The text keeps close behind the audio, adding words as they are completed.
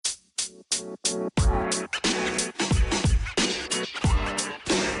Up.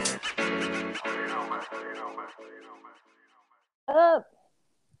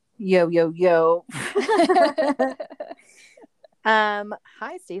 Yo, yo, yo. Hi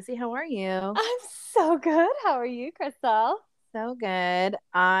Stacey, how are you? I'm so good. How are you, Crystal? So good.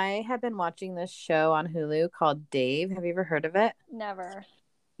 I have been watching this show on Hulu called Dave. Have you ever heard of it? Never.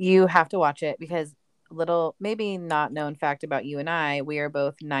 You have to watch it because little maybe not known fact about you and I, we are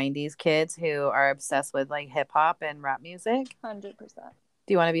both 90s kids who are obsessed with like hip hop and rap music. 100%. Do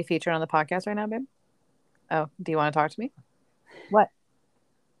you want to be featured on the podcast right now, babe? Oh, do you want to talk to me? What?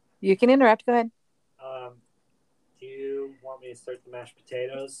 You can interrupt. Go ahead. Do you want me to start the mashed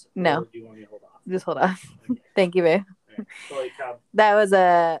potatoes? No. Or do you want me to hold off? Just hold on. Okay. Thank you, babe. Right. Holy cow. That was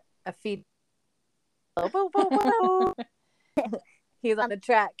a feed. He's on the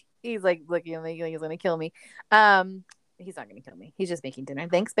track. He's like looking at me like he's gonna kill me. He's not gonna kill me. He's just making dinner.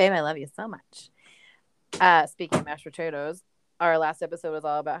 Thanks, babe. I love you so much. Speaking of mashed potatoes, our last episode was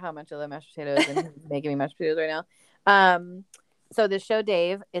all about how much I love mashed potatoes, and he's making me mashed potatoes right now. So this show,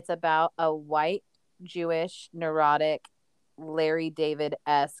 Dave, it's about a white Jewish neurotic Larry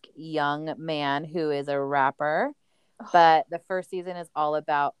David-esque young man who is a rapper. But the first season is all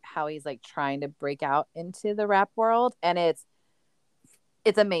about how he's like trying to break out into the rap world, and it's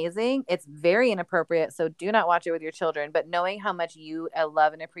amazing. It's very inappropriate, so do not watch it with your children. But knowing how much you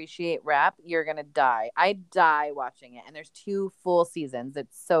love and appreciate rap, you're gonna die. I die watching it, and there's 2 full seasons.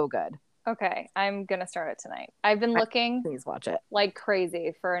 It's so good. Okay, I'm going to start it tonight. I've been looking Please watch it. like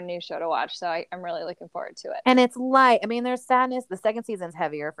crazy for a new show to watch, so I'm really looking forward to it. And it's light. I mean, there's sadness. The second season's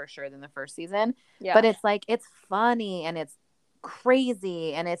heavier for sure than the first season. Yeah. But it's like, it's funny and it's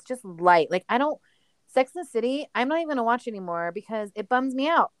crazy and it's just light. Like, Sex and the City, I'm not even going to watch anymore because it bums me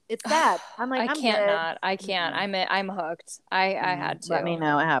out. It's sad. I'm like, I I'm can't good. not. I can't. I'm hooked. I had to. Let me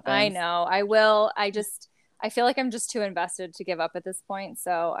know what happens. I know. I will. I feel like I'm just too invested to give up at this point.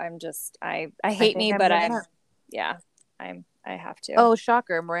 So I'm just, I hate me, but I have to. Oh,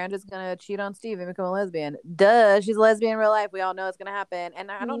 shocker. Miranda's going to cheat on Steve and become a lesbian. Duh. She's a lesbian in real life. We all know it's going to happen. And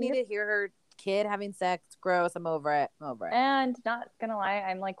I don't need to hear her kid having sex. Gross. I'm over it. And not going to lie,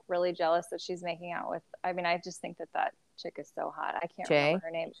 I'm like really jealous that she's making out with, I just think that chick is so hot. I can't remember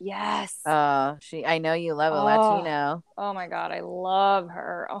her name. Yes. I know you love a Latino. Oh my God. I love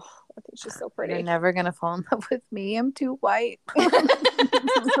her. Oh, I think she's so pretty. You're never going to fall in love with me. I'm too white. I'm already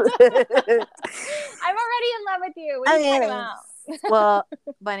in love with you. What are you talking about? Well,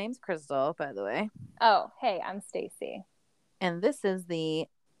 my name's Crystal, by the way. Oh, hey, I'm Stacey. And this is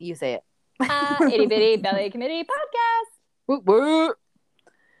you say it. Itty Bitty Belly Committee podcast. Woo, woo.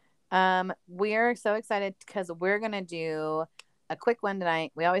 We're so excited because we're going to do a quick one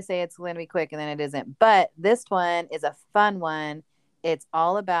tonight. We always say it's going to be quick and then it isn't. But this one is a fun one. It's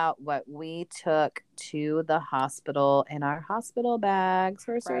all about what we took to the hospital in our hospital bags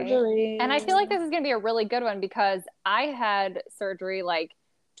for surgery. And I feel like this is going to be a really good one because I had surgery like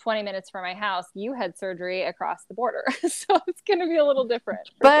 20 minutes from my house. You had surgery across the border. So it's going to be a little different.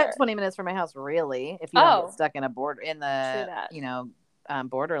 But sure. 20 minutes from my house, really, if you don't get stuck in a border in the,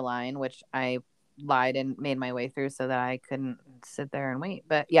 borderline, which I lied and made my way through so that I couldn't sit there and wait.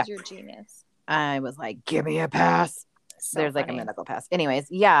 But yeah. You're a genius. I was like, give me a pass. So there's funny. Like a medical pass. Anyways,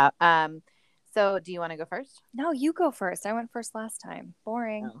 yeah. So do you want to go first? No, you go first. I went first last time.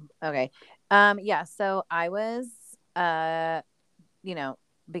 Boring. Oh, okay. Yeah. So I was,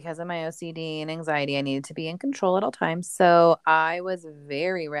 because of my OCD and anxiety, I needed to be in control at all times. So I was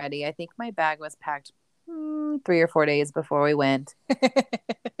very ready. I think my bag was packed 3 or 4 days before we went.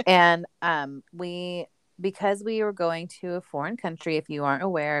 And because we were going to a foreign country, if you aren't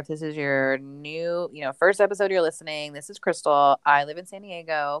aware, if this is your new, first episode you're listening, this is Crystal. I live in San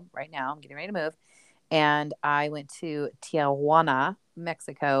Diego right now. I'm getting ready to move. And I went to Tijuana,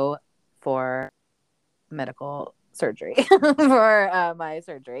 Mexico for medical surgery for my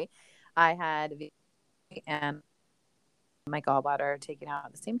surgery. I had and my gallbladder taken out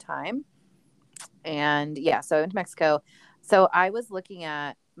at the same time. And yeah, so I went to Mexico. So I was looking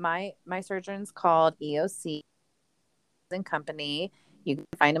at my surgeon's called EOC and Company. You can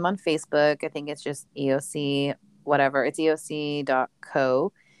find them on Facebook. I think it's just EOC, whatever. It's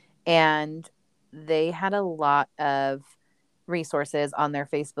EOC.co. And they had a lot of resources on their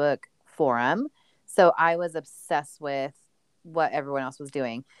Facebook forum. So I was obsessed with what everyone else was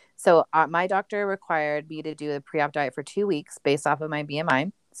doing. So my doctor required me to do a pre-op diet for 2 weeks based off of my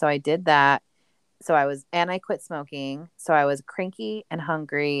BMI. So I did that. And I quit smoking. So I was cranky and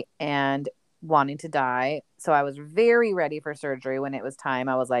hungry and wanting to die. So I was very ready for surgery when it was time.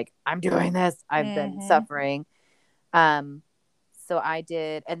 I was like, I'm doing this. I've been suffering. So So I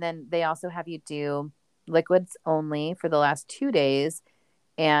did, and then they also have you do liquids only for the last 2 days,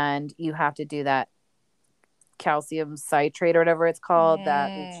 and you have to do that calcium citrate or whatever it's called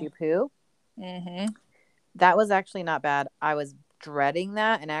that makes you poo. Mm-hmm. That was actually not bad. I was dreading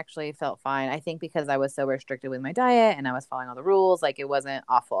that and actually felt fine. I think because I was so restricted with my diet and I was following all the rules, like it wasn't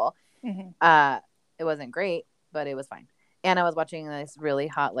awful. Mm-hmm. It wasn't great, but it was fine. And I was watching this really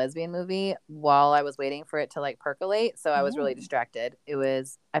hot lesbian movie while I was waiting for it to like percolate. So I was really distracted. It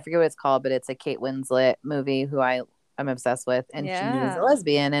was, I forget what it's called, but it's a Kate Winslet movie who I'm obsessed with. And she is a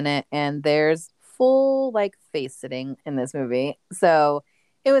lesbian in it. And there's full like face sitting in this movie. So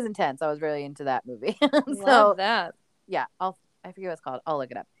it was intense. I was really into that movie. Love that. Yeah, I forget what it's called. I'll look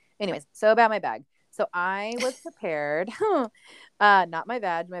it up. Anyways, so about my bag. So I was prepared. Not my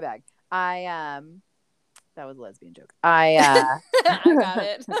badge, my bag. That was a lesbian joke. I got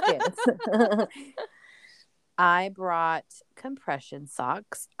it. I brought compression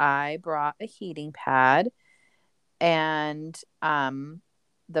socks. I brought a heating pad, and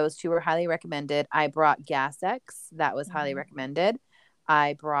those two were highly recommended. I brought Gas X. That was highly recommended.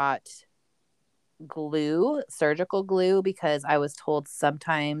 I brought glue, surgical glue, because I was told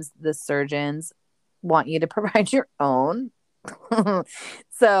sometimes the surgeons want you to provide your own.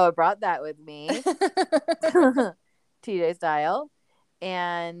 So I brought that with me. TJ style.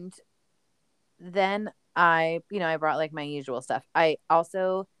 And then I brought like my usual stuff. I was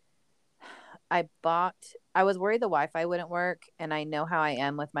worried the Wi-Fi wouldn't work, and I know how I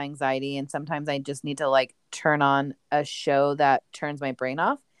am with my anxiety, and sometimes I just need to like turn on a show that turns my brain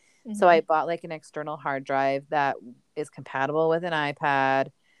off. So I bought like an external hard drive that is compatible with an iPad.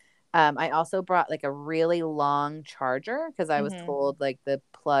 I also brought like a really long charger because I was told like the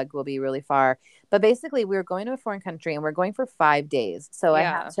plug will be really far. But basically, we were going to a foreign country and we're going for 5 days. So I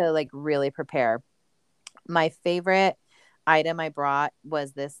had to like really prepare. My favorite item I brought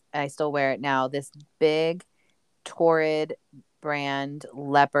was this, I still wear it now, this big Torrid brand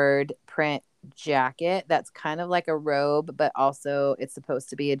leopard print jacket that's kind of like a robe, but also it's supposed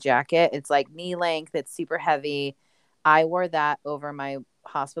to be a jacket. It's like knee length, it's super heavy. I wore that over my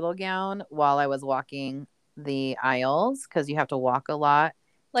hospital gown while I was walking the aisles because you have to walk a lot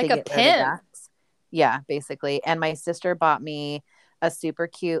like to a get pin. bags. Yeah, basically. And my sister bought me a super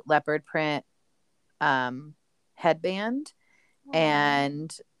cute leopard print headband. Aww.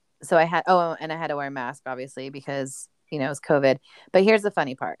 And so I had to wear a mask obviously because it was COVID. But here's the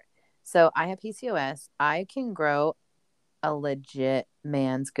funny part. So I have PCOS. I can grow a legit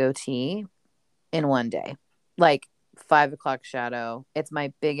man's goatee in one day, like 5 o'clock shadow. It's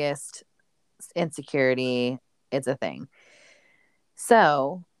my biggest insecurity. It's a thing.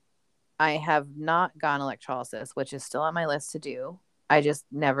 So I have not gone electrolysis, which is still on my list to do. I just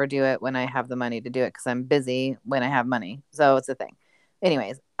never do it when I have the money to do it because I'm busy when I have money. So it's a thing.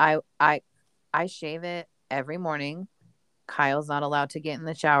 Anyways, I shave it every morning. Kyle's not allowed to get in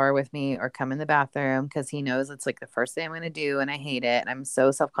the shower with me or come in the bathroom because he knows it's like the first thing I'm going to do and I hate it. And I'm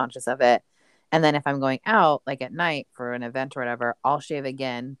so self-conscious of it. And then if I'm going out like at night for an event or whatever, I'll shave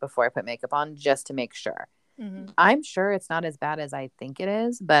again before I put makeup on just to make sure. I'm sure it's not as bad as I think it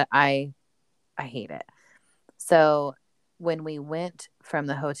is, but I hate it. So when we went from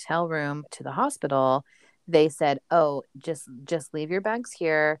the hotel room to the hospital, they said, "Oh, just leave your bags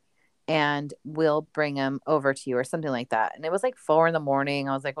here and we'll bring them over to you," or something like that. And it was like 4 a.m.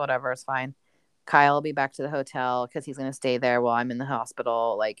 I was like, whatever, it's fine. Kyle will be back to the hotel because he's going to stay there while I'm in the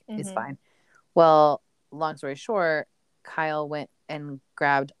hospital. Like, it's fine. Well, long story short, Kyle went and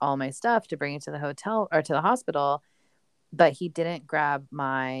grabbed all my stuff to bring it to the hotel or to the hospital, but he didn't grab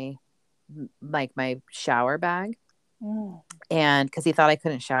my shower bag. And because he thought I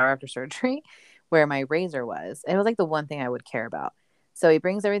couldn't shower after surgery where my razor was. And it was like the one thing I would care about. So he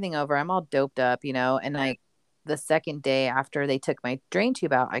brings everything over. I'm all doped up, and like the second day after they took my drain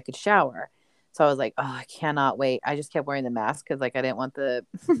tube out, I could shower. So I was like, oh, I cannot wait. I just kept wearing the mask because like I didn't want the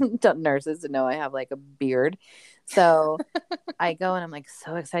nurses to know I have like a beard. So I go and I'm like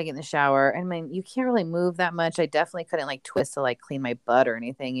so excited to get in the shower. And I mean, you can't really move that much. I definitely couldn't like twist to like clean my butt or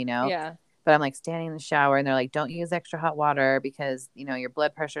anything, Yeah. But I'm like standing in the shower and they're like, don't use extra hot water because, your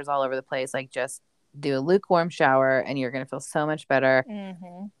blood pressure is all over the place. Like just do a lukewarm shower and you're going to feel so much better.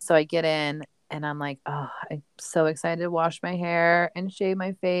 So I get in and I'm like, oh, I'm so excited to wash my hair and shave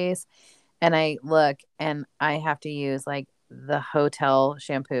my face. And I look and I have to use like the hotel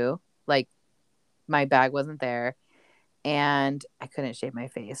shampoo. Like my bag wasn't there and I couldn't shave my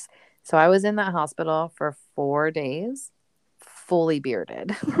face. So I was in that hospital for 4 days. fully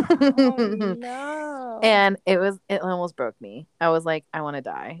bearded. Oh, no. And it almost broke me. I was like, I want to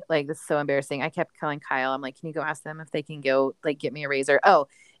die. Like, this is so embarrassing. I kept calling Kyle. I'm like, can you go ask them if they can go, like, get me a razor? Oh,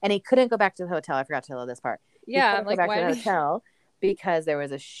 and he couldn't go back to the hotel. I forgot to tell this part. He Yeah, I'm couldn't go like, back to why the did he... hotel because there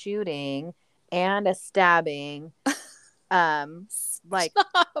was a shooting and a stabbing. Like,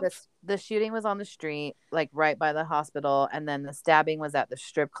 Stop. the shooting was on the street, like right by the hospital, and then the stabbing was at the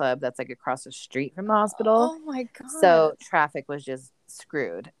strip club that's like across the street from the hospital. Oh my God. So traffic was just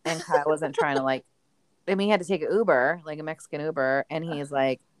screwed, and Kyle wasn't trying to like. I mean, he had to take an Uber, like a Mexican Uber, and he's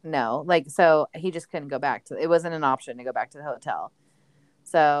like, no, like, so he just couldn't go back to. It wasn't an option to go back to the hotel.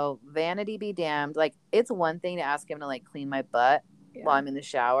 So vanity be damned. Like, it's one thing to ask him to like clean my butt while I'm in the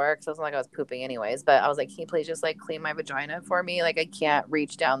shower, because it wasn't like I was pooping anyways. But I was like, can you please just like clean my vagina for me? Like, I can't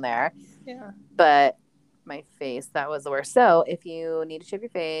reach down there. Yeah. But my face, that was the worst. So if you need to shave your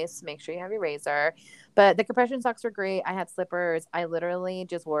face, make sure you have your razor. But the compression socks were great. I had slippers. I literally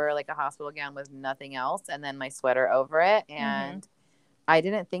just wore like a hospital gown with nothing else, and then my sweater over it. And I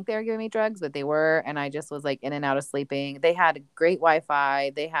didn't think they were giving me drugs, but they were. And I just was like in and out of sleeping. They had great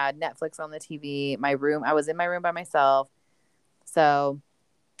Wi-Fi. They had Netflix on the TV. My room, I was in my room by myself. So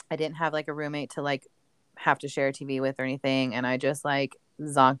I didn't have like a roommate to like have to share a TV with or anything. And I just like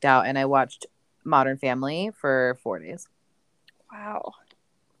zonked out, and I watched Modern Family for 4 days. Wow.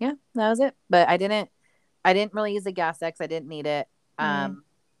 Yeah, that was it. But I didn't really use the Gas X. I didn't need it. I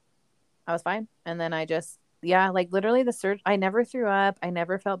was fine. And then I just, like literally the surge, I never threw up. I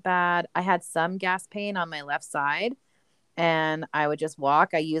never felt bad. I had some gas pain on my left side, and I would just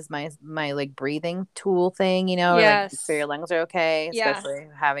walk. I used my like breathing tool thing, you know, or like make sure your lungs are okay, especially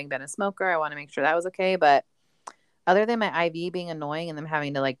having been a smoker. I want to make sure that was okay. But other than my IV being annoying and them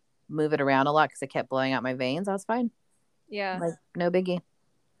having to like move it around a lot because it kept blowing out my veins, I was fine. Yeah. Like, no biggie.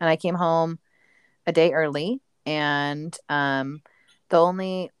 And I came home a day early, and the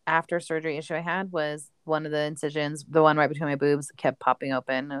only after surgery issue I had was one of the incisions, the one right between my boobs, kept popping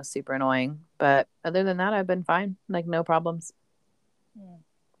open. It was super annoying. But other than that, I've been fine. Like, no problems.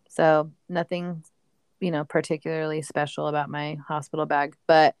 So nothing, particularly special about my hospital bag.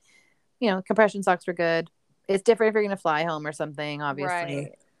 But, compression socks were good. It's different if you're going to fly home or something, obviously.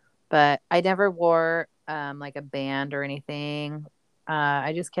 Right. But I never wore like a band or anything.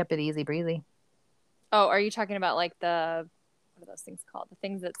 I just kept it easy breezy. Oh, are you talking about like what are those things called? The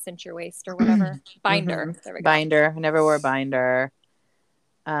things that cinch your waist or whatever? Binder. There we go. Binder. I never wore a binder.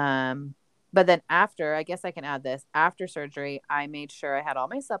 But then after, I guess I can add this. After surgery, I made sure I had all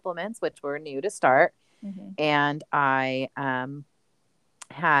my supplements, which were new to start. And I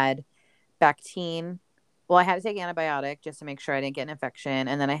had Bactine. Well, I had to take antibiotic just to make sure I didn't get an infection.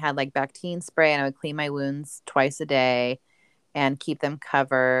 And then I had like Bactine spray, and I would clean my wounds twice a day and keep them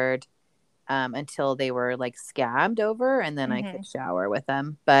covered until they were like scabbed over, and then I could shower with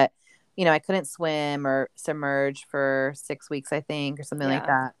them. But, I couldn't swim or submerge for 6 weeks, I think, or something like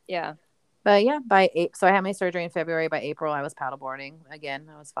that. Yeah. But yeah, so I had my surgery in February. By April, I was paddleboarding again.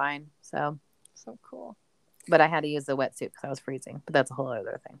 I was fine. So Cool. But I had to use the wetsuit because I was freezing. But that's a whole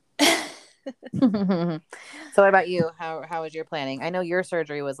other thing. So what about you? How was your planning? I know your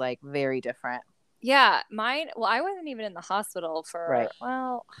surgery was like very different. Yeah, mine. Well, I wasn't even in the hospital for. Right.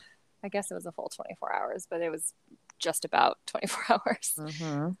 Well, I guess it was a full 24 hours, but it was just about 24 hours.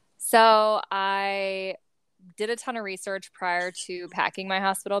 So I did a ton of research prior to packing my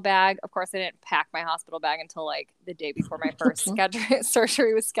hospital bag. Of course, I didn't pack my hospital bag until like the day before my first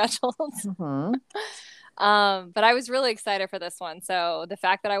surgery was scheduled. But I was really excited for this one. So the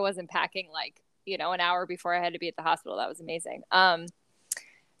fact that I wasn't packing like, an hour before I had to be at the hospital, that was amazing.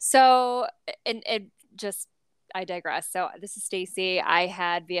 So, and it just, I digress. So this is Stacy. I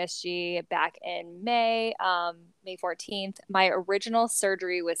had VSG back in May 14th. My original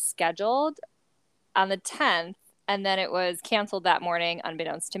surgery was scheduled on the 10th, and then it was canceled that morning,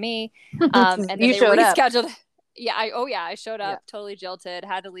 unbeknownst to me. And then you they showed rescheduled. Up. Yeah. I showed up totally jilted,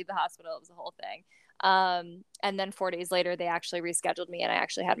 had to leave the hospital. It was a whole thing. And then 4 days later, they actually rescheduled me, and I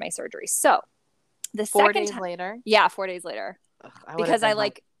actually had my surgery. So the 4 days later? Yeah, 4 days later. Ugh, because I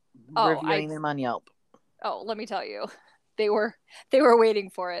like reviewing them on Yelp. Oh, let me tell you, they were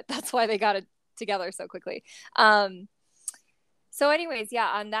waiting for it. That's why they got it together so quickly. So anyways, yeah,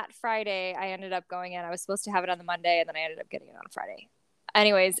 on that Friday, I ended up going in. I was supposed to have it on the Monday, and then I ended up getting it on Friday.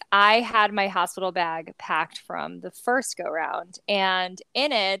 Anyways, I had my hospital bag packed from the first go round, and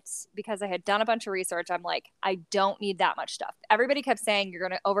in it, because I had done a bunch of research, I'm like, I don't need that much stuff. Everybody kept saying you're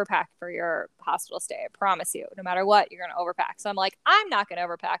going to overpack for your hospital stay. I promise you, no matter what, you're going to overpack. So I'm like, I'm not going to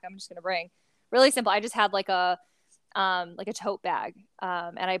overpack. I'm just going to bring really simple. I just had like a tote bag.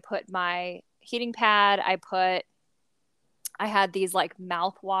 And I put my heating pad. I put I had these like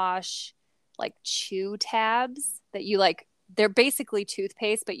mouthwash, like chew tabs that you like, they're basically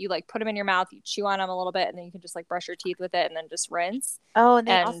toothpaste, but you like put them in your mouth, you chew on them a little bit, and then you can just like brush your teeth with it and then just rinse. Oh, and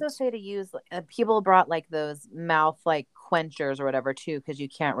they And also say to use people brought like those mouth like quenchers or whatever too, because you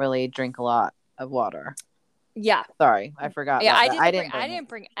can't really drink a lot of water. yeah. Sorry, I forgot. Yeah, about that. I didn't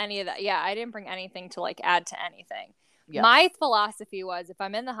bring any of that. Yeah, I didn't bring anything to like add to anything. Yeah. My philosophy was if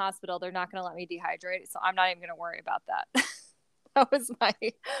I'm in the hospital, they're not going to let me dehydrate, so I'm not even going to worry about that. That was my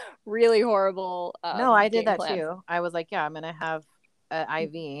really horrible No, I did game that plan. too. I was like, yeah, I'm gonna have an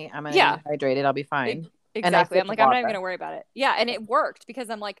IV. I'm gonna Yeah. be hydrated. I'll be fine. Exactly. I'm like, I'm not even water. going to worry about it. Yeah, and it worked because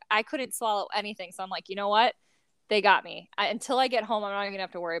I'm like, I couldn't swallow anything, so I'm like, you know what? They got me. Until I get home, I'm not even going to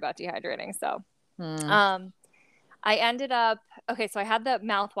have to worry about dehydrating. So, I ended up okay. So I had the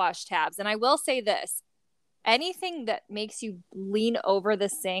mouthwash tabs, and I will say this: anything that makes you lean over the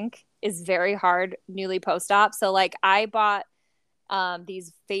sink is very hard newly post-op. So like I bought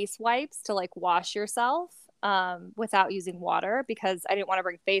these face wipes to like wash yourself without using water because I didn't want to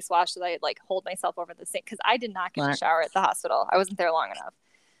bring face wash so that I'd like hold myself over the sink because I did not get to shower at the hospital. I wasn't there long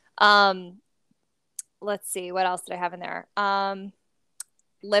enough. Let's see, what else did I have in there?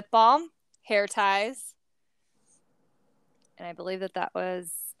 Lip balm, hair ties, and I believe that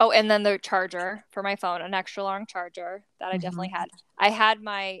was and then the charger for my phone, an extra long charger that I definitely had. I had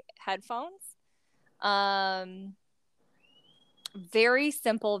my headphones. Very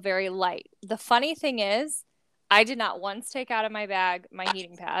simple, very light. The funny thing is, I did not once take out of my bag my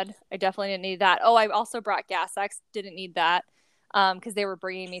heating pad. I definitely didn't need that. Oh, I also brought Gas X. Didn't need that because they were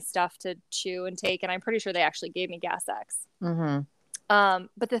bringing me stuff to chew and take, and I'm pretty sure they actually gave me Gas X.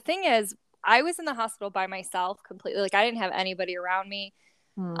 But the thing is, I was in the hospital by myself completely. Like I didn't have anybody around me.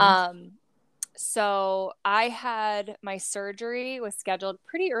 So I had my surgery was scheduled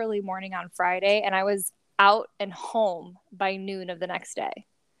pretty early morning on Friday, and I was out and home by noon of the next day.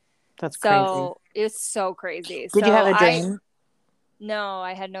 That's crazy. So it was so crazy. Did you have a drain? No,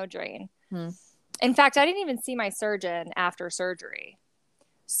 I had no drain. In fact, I didn't even see my surgeon after surgery.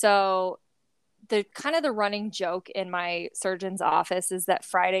 So the kind of the running joke in my surgeon's office is that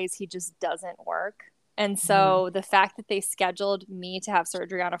Fridays he just doesn't work. And so the fact that they scheduled me to have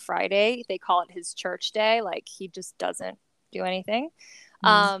surgery on a Friday, they call it his church day. Like he just doesn't do anything.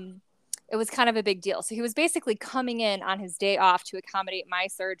 It was kind of a big deal. So he was basically coming in on his day off to accommodate my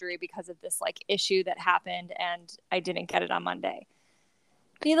surgery because of this like issue that happened, and I didn't get it on Monday.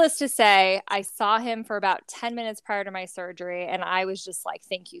 Needless to say, I saw him for about 10 minutes prior to my surgery, and I was just like,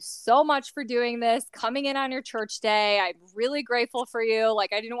 thank you so much for doing this, coming in on your church day. I'm really grateful for you.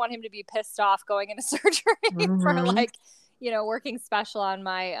 Like, I didn't want him to be pissed off going into surgery for like, working special on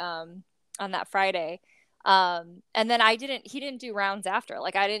my, on that Friday. And then he didn't do rounds after.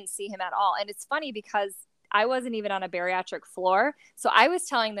 Like, I didn't see him at all. And it's funny because I wasn't even on a bariatric floor. So I was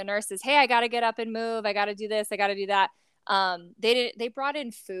telling the nurses, hey, I got to get up and move. I got to do this. I got to do that. They brought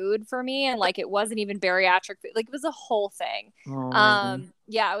in food for me, and like it wasn't even bariatric food. Like it was a whole thing.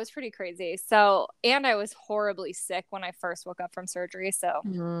 Yeah, it was pretty crazy. So, and I was horribly sick when I first woke up from surgery. So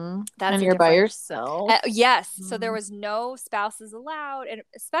that's and you're by yourself. Yes. So there was no spouses allowed, and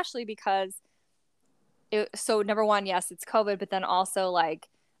especially because so number one, yes, it's COVID, but then also like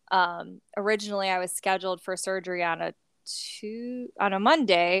originally I was scheduled for surgery on a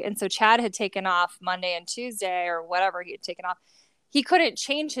Monday, and so Chad had taken off Monday and Tuesday or whatever he had taken off. He couldn't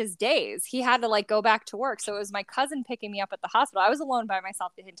change his days. He had to like go back to work. So it was my cousin picking me up at the hospital. I was alone by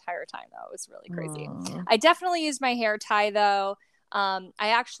myself the entire time though. It was really crazy. I definitely used my hair tie though. I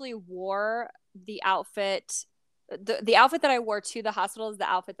actually wore the outfit. The outfit that I wore to the hospital is the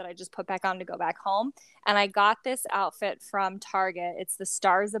outfit that I just put back on to go back home. And I got this outfit from Target. It's the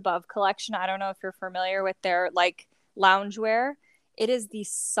Stars Above collection. I don't know if you're familiar with their like loungewear. It is the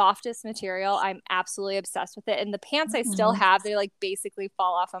softest material. I'm absolutely obsessed with it. And the pants I still have, they like basically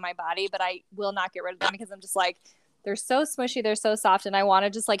fall off of my body, but I will not get rid of them because I'm just like, they're so smushy, they're so soft, and I want to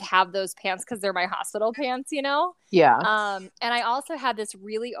just like have those pants because they're my hospital pants, Yeah. And I also had this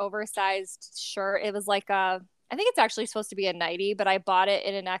really oversized shirt. It was like I think it's actually supposed to be a nightie, but I bought it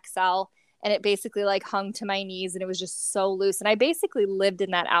in an XL, and it basically like hung to my knees, and it was just so loose. And I basically lived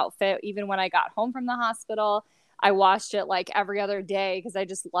in that outfit even when I got home from the hospital. I washed it like every other day because I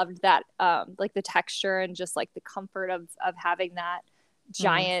just loved that, like the texture and just like the comfort of having that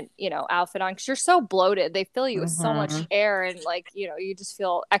giant, outfit on. Because you're so bloated, they fill you with so much air, and like you just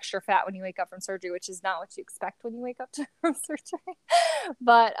feel extra fat when you wake up from surgery, which is not what you expect when you wake up from surgery.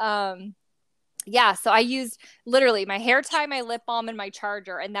 But yeah, so I used literally my hair tie, my lip balm, and my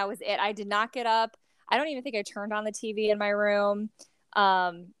charger, and that was it. I did not get up. I don't even think I turned on the TV in my room.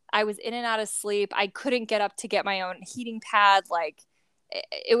 I was in and out of sleep. I couldn't get up to get my own heating pad. Like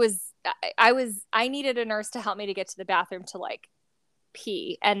it was, I needed a nurse to help me to get to the bathroom to like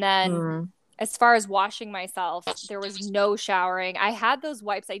pee. And then as far as washing myself, there was no showering. I had those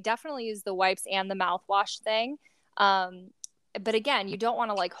wipes. I definitely used the wipes and the mouthwash thing. But again, you don't want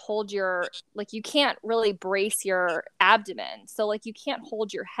to like hold like you can't really brace your abdomen. So like you can't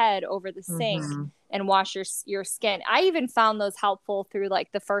hold your head over the sink and wash your skin. I even found those helpful through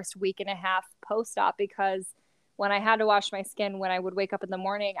like the first week and a half post-op, because when I had to wash my skin, when I would wake up in the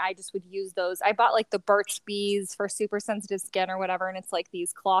morning, I just would use those. I bought like the Burt's Bees for super sensitive skin or whatever. And it's like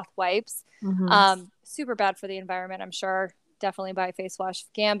these cloth wipes, super bad for the environment, I'm sure. Definitely buy a face wash if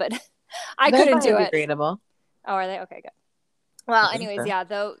you can, but I couldn't do it. Biodegradable. Oh, are they? Okay, good. Well, anyways, yeah,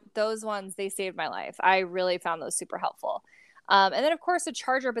 those ones, they saved my life. I really found those super helpful. And then, of course, a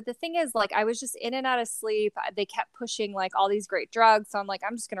charger. But the thing is, like, I was just in and out of sleep. They kept pushing, like, all these great drugs. So I'm like,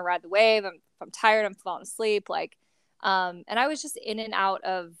 I'm just going to ride the wave. If I'm tired, I'm falling asleep. Like, and I was just in and out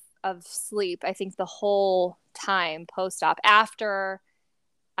of sleep, I think, the whole time post-op after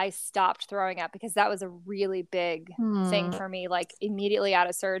I stopped throwing up, because that was a really big thing for me. Like, immediately out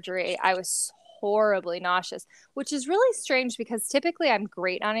of surgery, I was horribly nauseous, which is really strange because typically I'm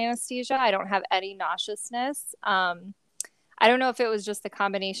great on anesthesia. I don't have any nauseousness. I don't know if it was just the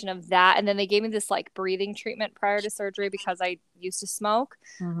combination of that. And then they gave me this like breathing treatment prior to surgery because I used to smoke.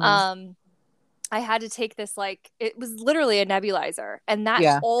 I had to take this, like, it was literally a nebulizer. And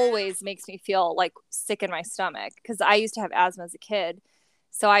that always makes me feel like sick in my stomach, because I used to have asthma as a kid.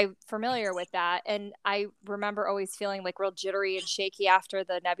 So I'm familiar with that. And I remember always feeling like real jittery and shaky after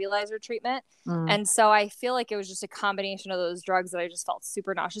the nebulizer treatment. And so I feel like it was just a combination of those drugs that I just felt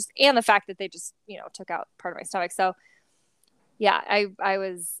super nauseous, and the fact that they just, took out part of my stomach. So yeah, I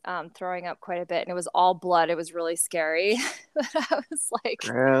was throwing up quite a bit, and it was all blood. It was really scary. I was like,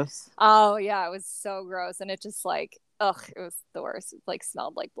 gross. Oh yeah, it was so gross. And it just like, it was the worst. It like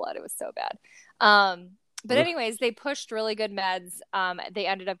smelled like blood. It was so bad. But anyways, they pushed really good meds. They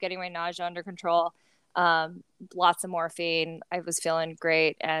ended up getting my nausea under control. Lots of morphine. I was feeling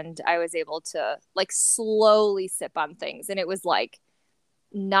great, and I was able to like slowly sip on things. And it was like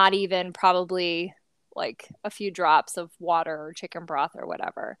not even probably like a few drops of water or chicken broth or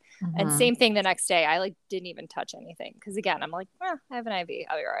whatever. And same thing the next day. I like didn't even touch anything, because again, I'm like, I have an IV.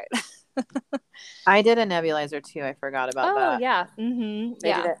 I'll be all right. I did a nebulizer too. I forgot about that. Oh yeah.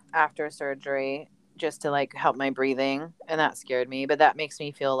 I did it after surgery, just to like help my breathing, and that scared me, but that makes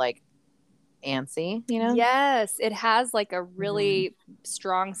me feel like antsy, Yes, it has like a really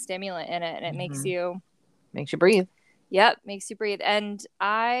strong stimulant in it, and it makes you breathe. Yep, makes you breathe. And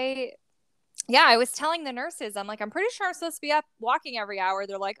I was telling the nurses, I'm like, I'm pretty sure I'm supposed to be up walking every hour.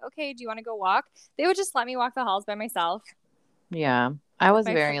 They're like, okay, do you want to go walk? They would just let me walk the halls by myself. Yeah, I was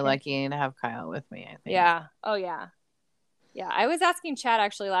very lucky to have Kyle with me, I think. Yeah. Oh yeah. Yeah, I was asking Chad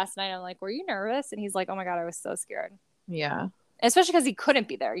actually last night. I'm like, were you nervous? And he's like, oh my God, I was so scared. Yeah. Especially because he couldn't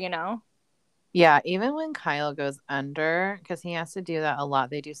be there, Yeah, even when Kyle goes under, because he has to do that a lot.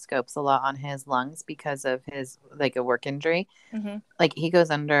 They do scopes a lot on his lungs because of his, like, a work injury. Like, he goes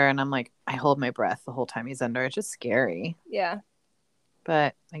under, and I'm like, I hold my breath the whole time he's under. It's just scary. Yeah.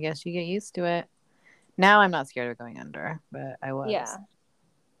 But I guess you get used to it. Now I'm not scared of going under, but I was. Yeah.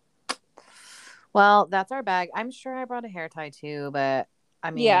 Well, that's our bag. I'm sure I brought a hair tie too, but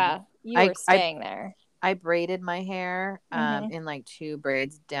I mean, you were staying there. I braided my hair in like 2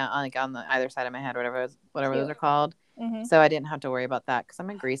 braids down, like on the either side of my head, whatever those are called. So I didn't have to worry about that, because I'm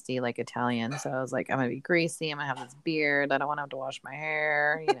a greasy like Italian. So I was like, I'm gonna be greasy. I'm gonna have this beard. I don't want to have to wash my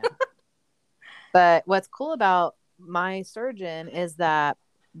hair, But what's cool about my surgeon is that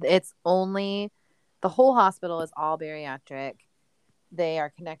it's only, the whole hospital is all bariatric. They are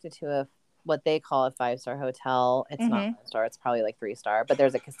connected to what they call a 5-star hotel. It's not 5-star. It's probably like 3-star, but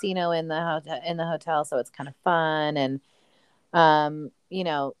there's a casino in the hotel. So it's kind of fun. And,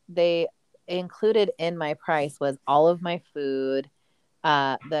 they included in my price was all of my food,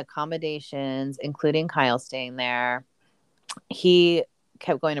 the accommodations, including Kyle staying there. He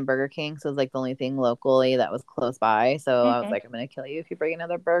kept going to Burger King. So it was like the only thing locally that was close by. So I was like, I'm going to kill you if you bring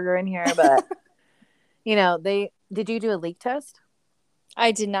another burger in here. But, did you do a leak test?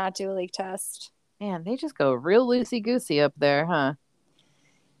 I did not do a leak test. Man, they just go real loosey-goosey up there, huh?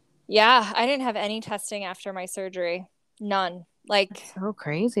 Yeah, I didn't have any testing after my surgery. None. Like, that's so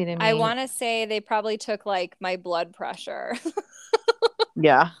crazy to me. I want to say they probably took like my blood pressure.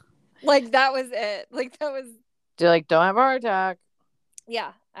 Yeah. Like that was it. Like that was. They're like, don't have a heart attack.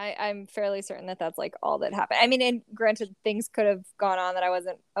 Yeah, I'm fairly certain that that's like all that happened. I mean, and granted, things could have gone on that I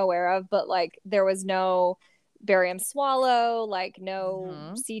wasn't aware of, but like there was no barium swallow, like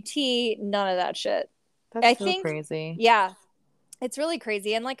no CT, none of that shit. That's I so think, crazy. yeah, it's really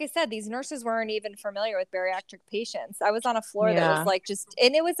crazy. And like I said, these nurses weren't even familiar with bariatric patients. I was on a floor that was like just,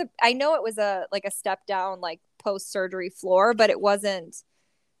 and it was I know it was like a step down, like post-surgery floor, but it wasn't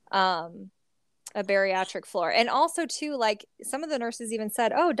a bariatric floor. And also too, like some of the nurses even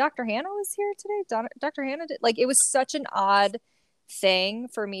said, oh, Dr. Hannah was here today. Dr. Hannah did. Like it was such an odd thing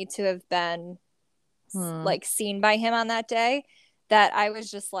for me to have been like seen by him on that day, that I was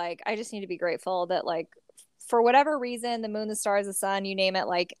just like, I just need to be grateful that like for whatever reason, the moon, the stars, the sun, you name it,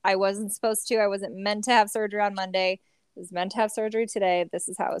 like I wasn't meant to have surgery on Monday. I was meant to have surgery today. This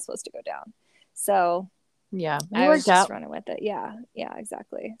is how it was supposed to go down. So yeah, I was just running with it. Yeah,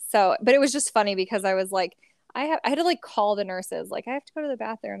 exactly. So, but it was just funny because I was like, I had to like call the nurses, like I have to go to the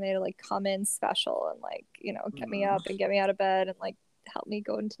bathroom. They had to like come in special and like, you know, get me up and get me out of bed and like help me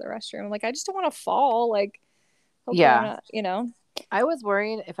go into the restroom. I'm like, I just don't want to fall. Like, hopefully I'm not, you know. I was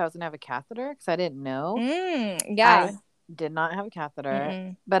worried if I was gonna have a catheter because I didn't know. Yeah. I did not have a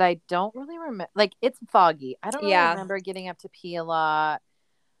catheter, but I don't really remember. Like it's foggy. I don't really remember getting up to pee a lot.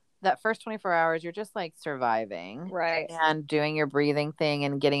 That first 24 hours, you're just like surviving, right, and doing your breathing thing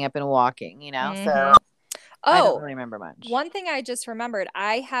and getting up and walking. You know, so I don't really remember much. One thing I just remembered,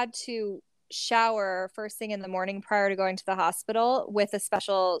 I had to shower first thing in the morning prior to going to the hospital with a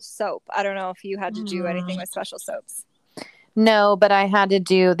special soap. I don't know if you had to do anything with special soaps. No, but I had to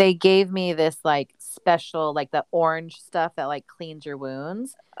do, they gave me this like special, like the orange stuff that like cleans your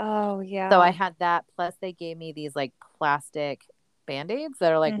wounds. Oh, yeah. So I had that. Plus they gave me these like plastic Band-Aids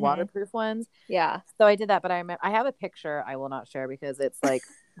that are like waterproof ones. Yeah. So I did that, but I have a picture I will not share because it's like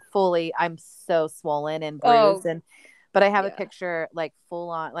fully, I'm so swollen and bruised but I have a picture like full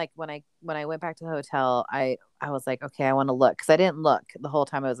on, like when I went back to the hotel, I was like, okay, I want to look, because I didn't look the whole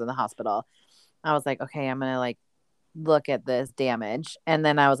time I was in the hospital. I was like, okay, I'm gonna like look at this damage, and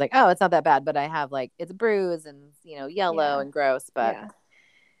then I was like, oh, it's not that bad, but I have like, it's bruised and, you know, yellow and gross, but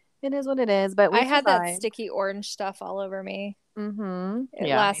it is what it is. But I had that sticky orange stuff all over me. It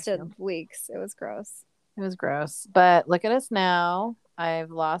lasted weeks. It was gross. But look at us now.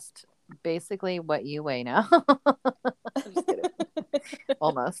 I've lost basically what you weigh now. I'm just kidding.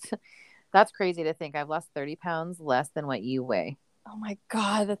 Almost. That's crazy to think. I've lost 30 pounds less than what you weigh. Oh my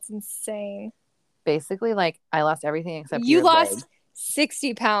God, that's insane. Basically, like I lost everything except you lost leg.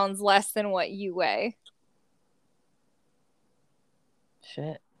 60 pounds less than what you weigh.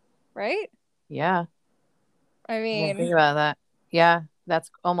 Shit. Right? Yeah. I mean, think about that. Yeah, that's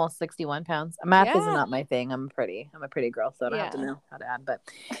almost 61 pounds. Math is not my thing. I'm a pretty girl, so I don't have to know how to add. But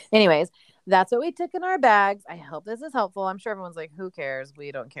anyways, that's what we took in our bags. I hope this is helpful. I'm sure everyone's like, who cares?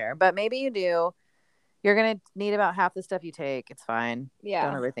 We don't care. But maybe you do. You're going to need about half the stuff you take. It's fine. Yeah.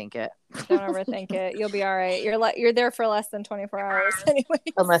 Don't overthink it. Don't overthink it. You'll be all right. You're there for less than 24 hours anyway.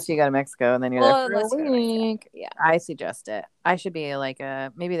 Unless you go to Mexico and then you're there for a week. Yeah. I suggest it. I should be like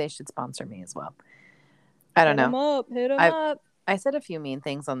maybe they should sponsor me as well. I don't know. Hit them up. I said a few mean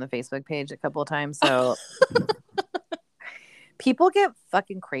things on the Facebook page a couple of times, so people get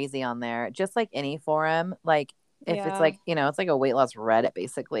fucking crazy on there, just like any forum. Like if it's like, you know, it's like a weight loss Reddit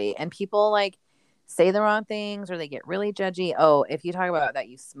basically, and people like say the wrong things or they get really judgy. Oh, if you talk about that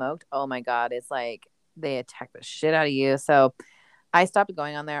you smoked, oh my God, it's like they attack the shit out of you. So I stopped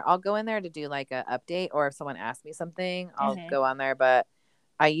going on there. I'll go in there to do like an update, or if someone asks me something, I'll go on there. But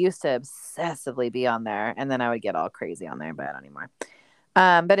I used to obsessively be on there, and then I would get all crazy on there, but I don't anymore.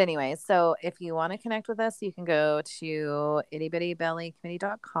 But anyway, so if you want to connect with us, you can go to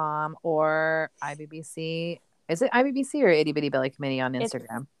ittybitty-belly-committee.com or IBBC. Is it IBBC or Itty Bitty Belly Committee on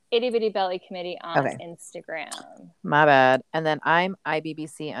Instagram? Itty Bitty Belly Committee on Instagram. My bad. And then I'm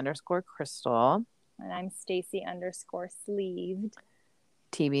IBBC_Crystal. And I'm Stacy_Sleeved.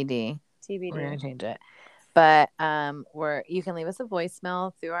 TBD. We're going to change it. But you can leave us a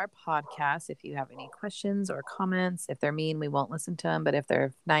voicemail through our podcast if you have any questions or comments. If they're mean, we won't listen to them. But if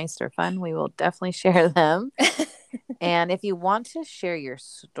they're nice or fun, we will definitely share them. And if you want to share your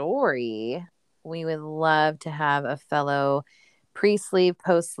story, we would love to have a fellow pre-sleeve,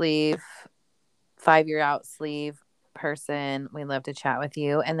 post-sleeve, 5-year out sleeve person. We'd love to chat with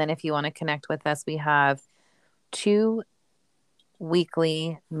you. And then if you want to connect with us, we have 2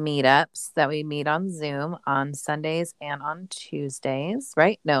 weekly meetups that we meet on Zoom on Sundays and on Tuesdays,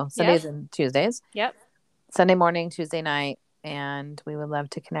 right? No, Sundays and Tuesdays. Yep. Sunday morning, Tuesday night. And we would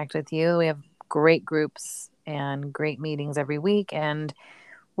love to connect with you. We have great groups and great meetings every week. And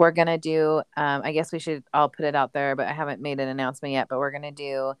we're going to do, I guess I'll put it out there, but I haven't made an announcement yet, but we're going to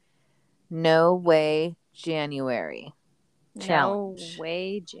do No Way January. challenge. No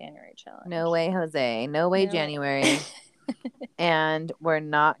way January challenge. No way, Jose. No way, No. January. And we're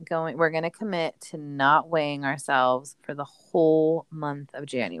going to commit to not weighing ourselves for the whole month of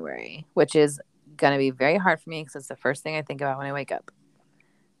January, which is going to be very hard for me because it's the first thing I think about when I wake up.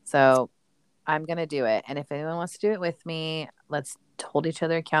 So I'm going to do it. And if anyone wants to do it with me, let's hold each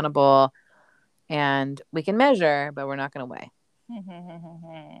other accountable, and we can measure, but we're not going to weigh.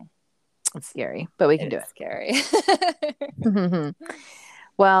 It's scary, but we can do it. Scary.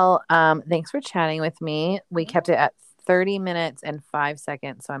 Well, thanks for chatting with me. We kept it at 30 minutes and 5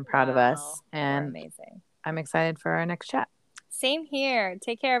 seconds, so I'm proud of us. And amazing. I'm excited for our next chat. Same here.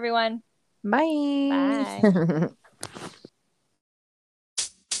 Take care, everyone. Bye.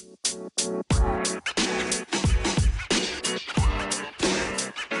 Bye.